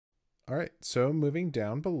All right, so moving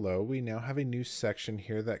down below, we now have a new section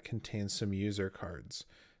here that contains some user cards.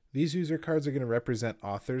 These user cards are going to represent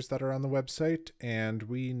authors that are on the website, and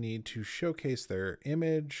we need to showcase their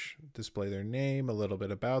image, display their name, a little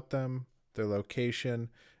bit about them, their location,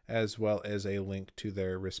 as well as a link to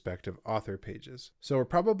their respective author pages. So we're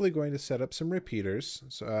probably going to set up some repeaters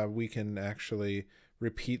so we can actually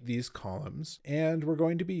repeat these columns, and we're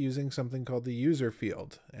going to be using something called the user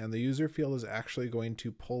field, and the user field is actually going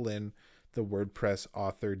to pull in the WordPress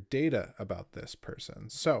author data about this person.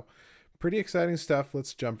 So pretty exciting stuff.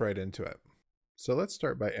 Let's jump right into it. So let's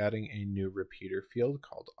start by adding a new repeater field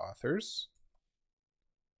called authors,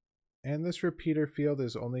 and this repeater field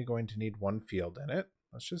is only going to need one field in it.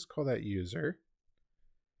 Let's just call that user,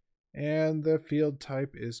 and the field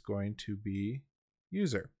type is going to be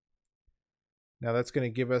user. Now that's going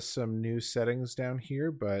to give us some new settings down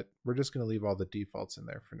here, but we're just going to leave all the defaults in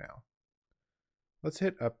there for now. Let's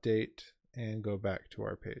hit update and go back to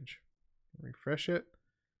our page. Refresh it.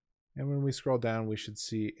 And when we scroll down, we should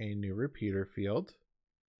see a new repeater field.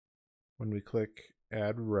 When we click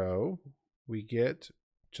add row, we get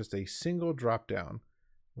just a single drop down.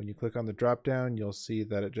 When you click on the drop down, you'll see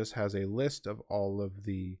that it just has a list of all of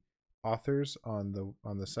the authors on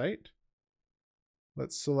the site.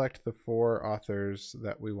 Let's select the 4 authors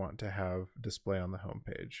that we want to have display on the home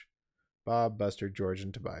page: Bob, Buster, George,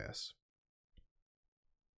 and Tobias.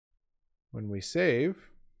 When we save,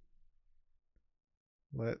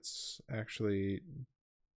 let's actually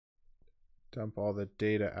dump all the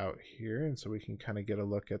data out here, and so we can kind of get a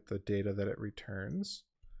look at the data that it returns.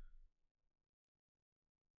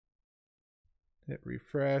 Hit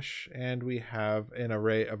refresh, and we have an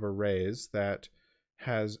array of arrays that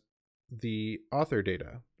has the author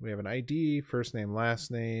data. We have an ID, first name,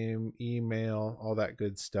 last name, email, all that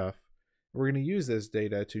good stuff. We're going to use this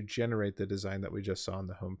data to generate the design that we just saw on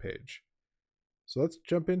the home page. So let's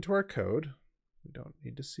jump into our code. We don't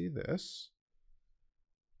need to see this.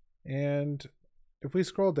 And if we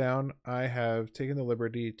scroll down, I have taken the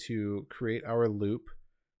liberty to create our loop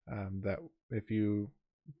that if you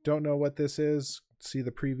don't know what this is, see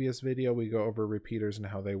the previous video. We go over repeaters and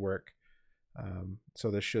how they work.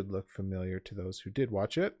 So this should look familiar to those who did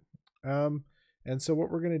watch it. And so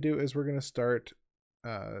what we're going to do is we're going to start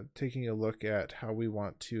taking a look at how we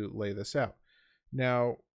want to lay this out.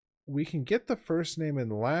 Now, we can get the first name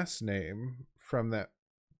and last name from that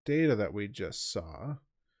data that we just saw,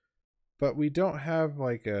 but we don't have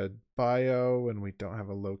like a bio and we don't have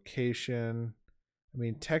a location. I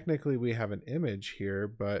mean, technically we have an image here,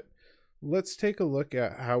 but let's take a look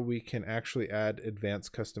at how we can actually add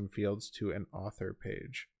advanced custom fields to an author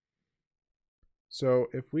page. So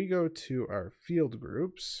if we go to our field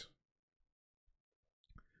groups,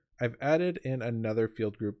 I've added in another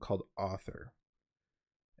field group called author.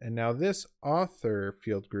 And now this author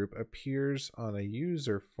field group appears on a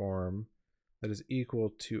user form that is equal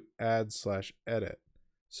to add/edit.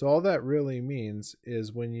 So all that really means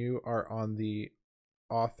is when you are on the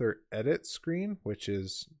author edit screen, which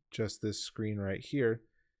is just this screen right here,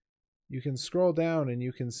 you can scroll down and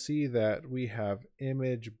you can see that we have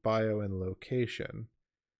image, bio, and location.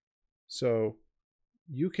 So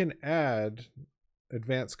you can add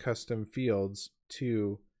advanced custom fields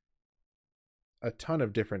to a ton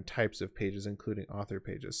of different types of pages, including author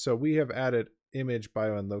pages. So we have added image,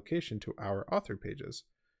 bio, and location to our author pages.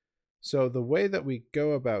 So the way that we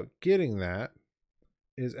go about getting that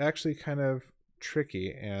is actually kind of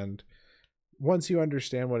tricky, and once you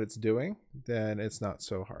understand what it's doing, then it's not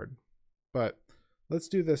so hard. But let's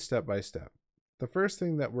do this step by step. The first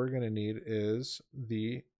thing that we're going to need is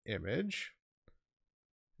the image.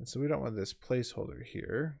 And so we don't want this placeholder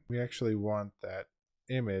here. We actually want that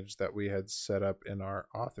image that we had set up in our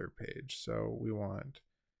author page. So we want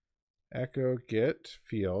echo get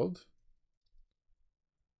field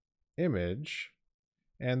image.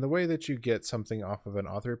 And the way that you get something off of an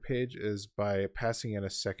author page is by passing in a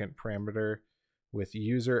second parameter with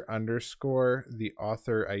user underscore the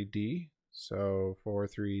author ID. So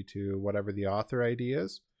 432, whatever the author ID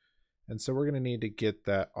is. And so we're going to need to get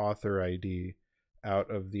that author ID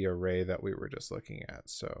out of the array that we were just looking at.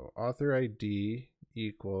 So author ID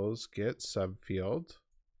equals get subfield.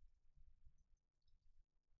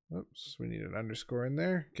 Oops, we need an underscore in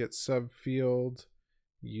there. Get subfield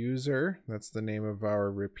user, that's the name of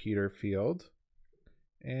our repeater field.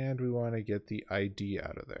 And we want to get the ID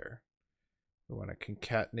out of there. We want to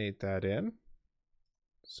concatenate that in.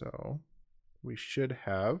 So we should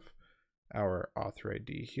have our author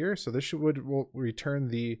ID here. So this will return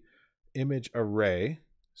the image array.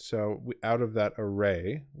 So out of that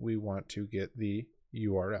array, we want to get the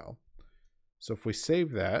URL. So if we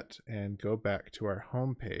save that and go back to our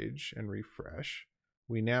home page and refresh,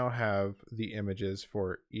 we now have the images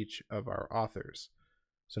for each of our authors.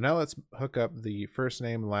 So now let's hook up the first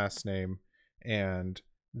name, last name, and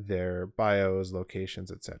their bios,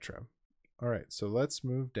 locations, etc. All right, so let's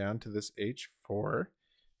move down to this H4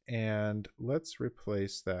 and let's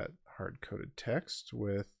replace that hard-coded text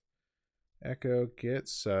with echo get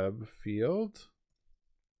sub field.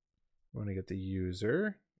 We want to get the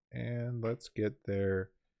user, and let's get their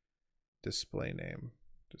display name.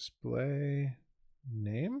 Display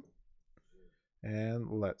name. And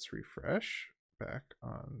let's refresh back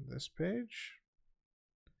on this page.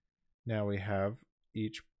 Now we have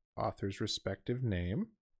each author's respective name.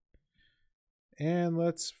 And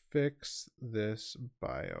let's fix this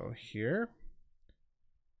bio here.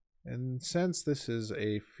 And since this is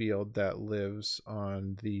a field that lives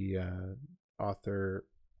on the author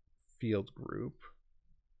field group,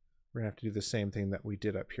 we're going to have to do the same thing that we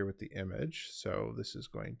did up here with the image. So this is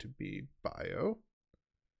going to be bio.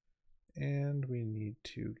 And we need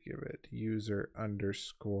to give it user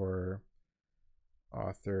underscore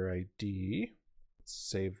author ID. Let's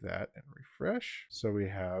save that and refresh. So we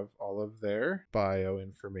have all of their bio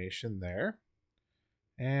information there.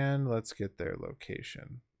 And let's get their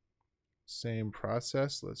location. Same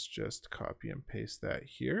process. Let's just copy and paste that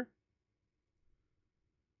here.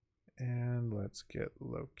 And let's get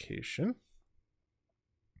location.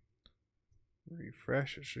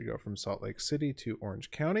 Refresh. It should go from Salt Lake City to Orange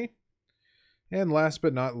County. And last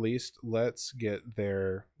but not least, let's get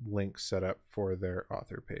their link set up for their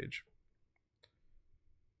author page.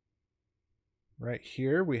 Right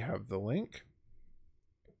here we have the link.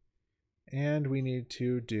 And we need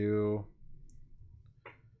to do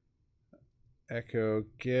echo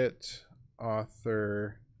get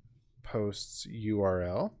author posts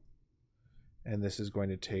URL. And this is going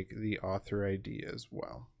to take the author ID as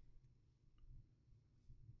well.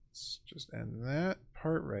 Let's just end that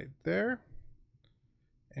part right there.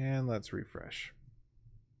 And let's refresh.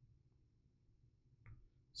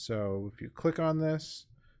 So if you click on this,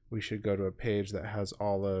 we should go to a page that has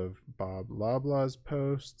all of Bob Loblaw's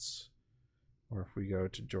posts. Or if we go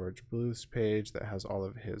to George Bluth's page, that has all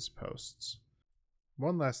of his posts.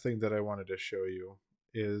 One last thing that I wanted to show you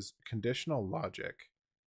is conditional logic.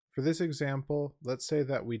 For this example, let's say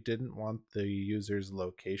that we didn't want the user's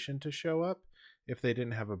location to show up if they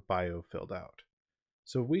didn't have a bio filled out.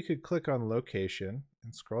 So we could click on location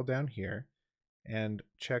and scroll down here and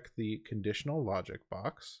check the conditional logic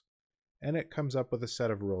box, and it comes up with a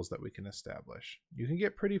set of rules that we can establish. You can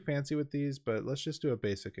get pretty fancy with these, but let's just do a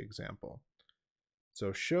basic example.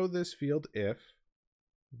 So show this field if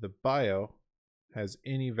the bio has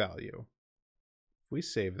any value. If we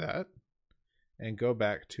save that and go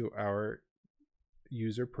back to our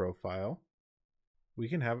user profile, we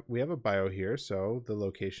have a bio here, so the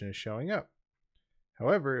location is showing up.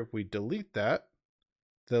 However, if we delete that,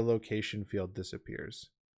 the location field disappears.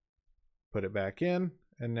 Put it back in,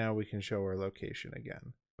 and now we can show our location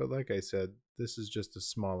again. But like I said, this is just a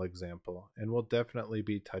small example, and we'll definitely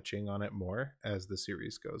be touching on it more as the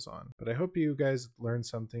series goes on. But I hope you guys learned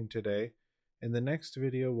something today. In the next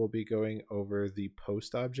video, we'll be going over the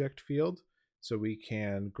post object field, so we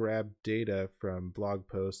can grab data from blog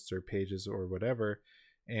posts or pages or whatever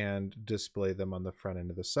and display them on the front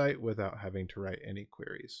end of the site without having to write any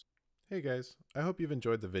queries. Hey guys, I hope you've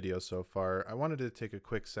enjoyed the video so far. I wanted to take a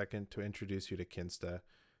quick second to introduce you to Kinsta.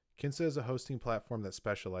 Kinsta is a hosting platform that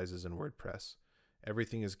specializes in WordPress.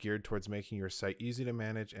 Everything is geared towards making your site easy to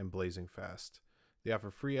manage and blazing fast. They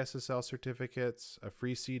offer free SSL certificates, a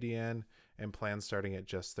free CDN, and plans starting at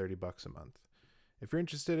just $30 a month. If you're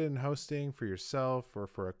interested in hosting for yourself or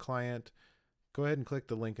for a client, go ahead and click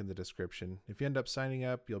the link in the description. If you end up signing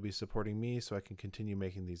up, you'll be supporting me so I can continue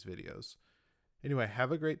making these videos. Anyway,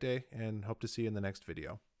 have a great day and hope to see you in the next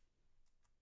video.